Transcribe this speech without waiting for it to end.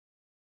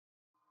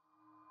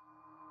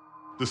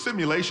The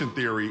simulation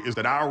theory is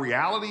that our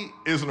reality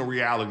isn't a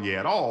reality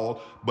at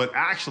all, but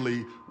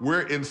actually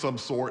we're in some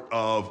sort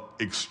of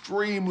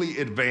extremely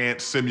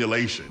advanced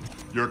simulation.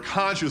 Your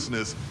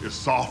consciousness is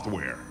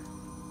software.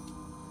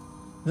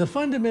 The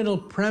fundamental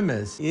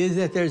premise is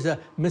that there's a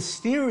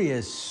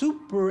mysterious,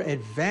 super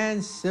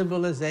advanced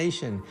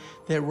civilization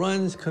that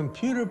runs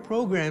computer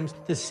programs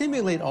to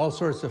simulate all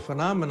sorts of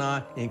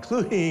phenomena,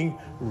 including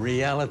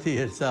reality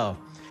itself.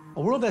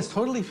 A world that's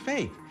totally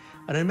fake.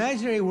 An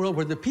imaginary world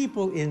where the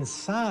people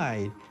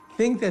inside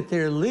think that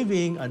they're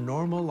living a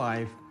normal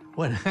life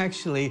when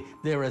actually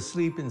they're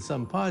asleep in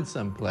some pod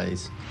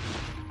someplace.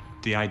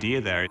 The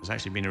idea there has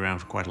actually been around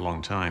for quite a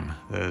long time.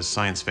 There's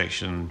science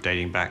fiction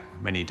dating back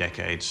many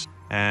decades.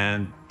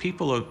 And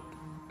people have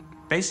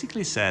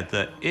basically said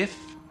that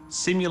if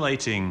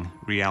simulating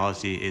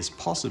reality is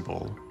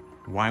possible,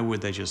 why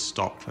would they just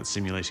stop at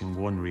simulating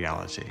one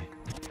reality?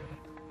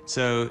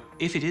 So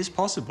if it is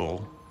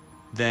possible,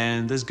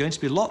 then there's going to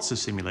be lots of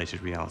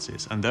simulated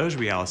realities, and those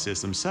realities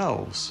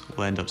themselves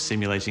will end up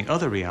simulating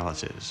other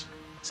realities.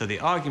 So the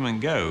argument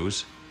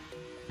goes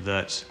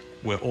that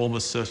we're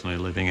almost certainly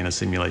living in a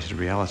simulated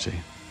reality.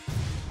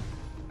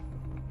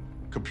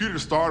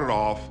 Computers started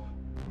off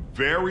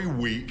very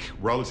weak,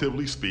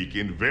 relatively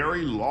speaking,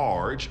 very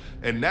large,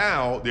 and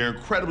now they're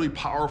incredibly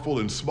powerful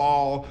and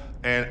small,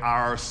 and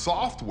our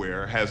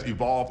software has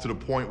evolved to the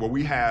point where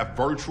we have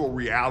virtual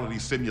reality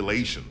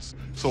simulations.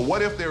 So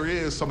what if there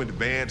is some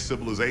advanced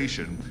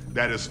civilization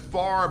that is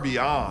far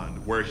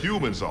beyond where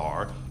humans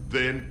are?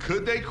 Then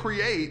could they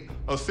create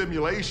a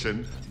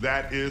simulation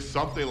that is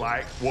something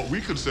like what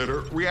we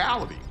consider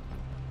reality?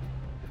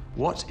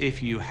 What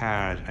if you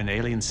had an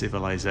alien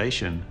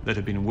civilization that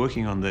had been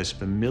working on this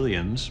for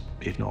millions,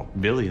 if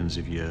not billions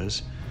of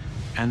years,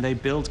 and they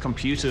build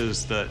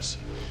computers that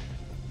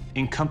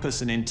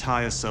encompass an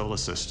entire solar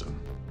system,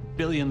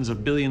 billions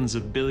of billions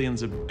of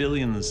billions of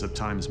billions of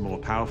times more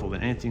powerful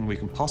than anything we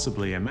can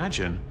possibly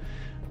imagine,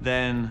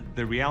 then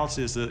the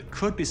realities that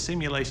could be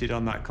simulated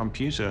on that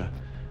computer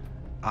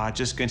are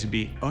just going to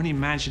be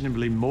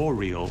unimaginably more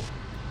real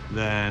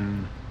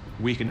than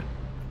we can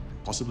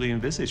possibly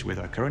envisage with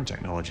our current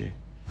technology.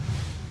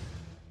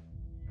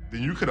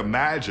 Then you could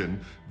imagine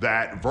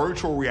that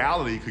virtual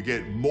reality could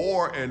get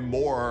more and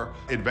more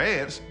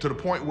advanced to the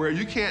point where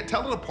you can't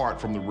tell it apart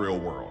from the real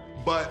world.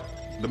 But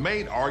the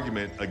main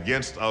argument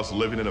against us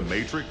living in a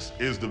matrix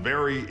is the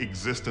very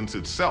existence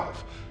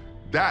itself.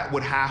 That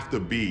would have to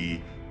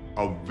be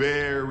a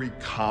very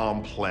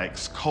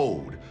complex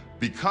code,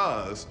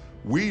 because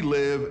we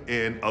live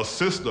in a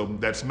system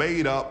that's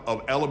made up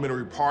of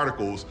elementary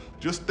particles.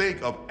 Just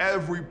think of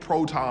every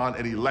proton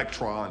and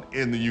electron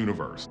in the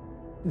universe.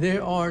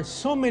 There are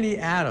so many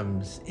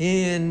atoms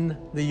in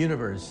the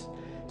universe,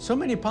 so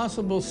many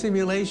possible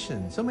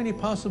simulations, so many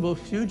possible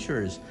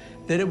futures,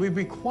 that it would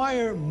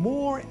require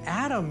more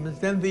atoms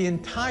than the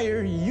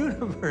entire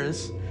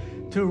universe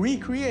to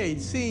recreate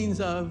scenes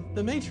of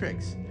the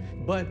Matrix.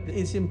 But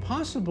it's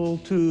impossible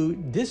to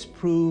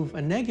disprove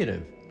a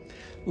negative.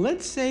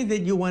 Let's say that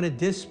you want to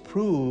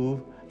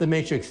disprove the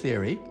Matrix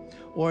theory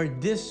or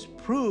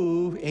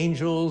disprove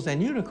angels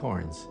and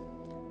unicorns.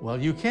 Well,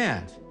 you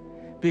can't,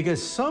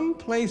 because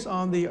someplace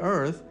on the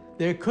earth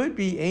there could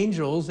be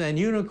angels and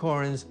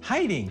unicorns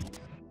hiding.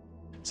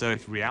 So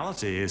if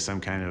reality is some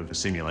kind of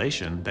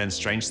simulation, then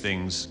strange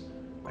things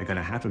are going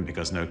to happen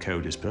because no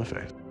code is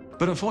perfect.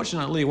 But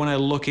unfortunately, when I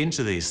look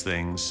into these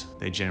things,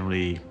 they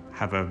generally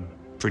have a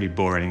pretty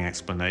boring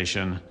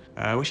explanation,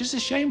 which is a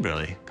shame,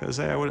 really, because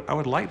I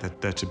would like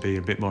there to be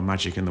a bit more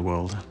magic in the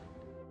world.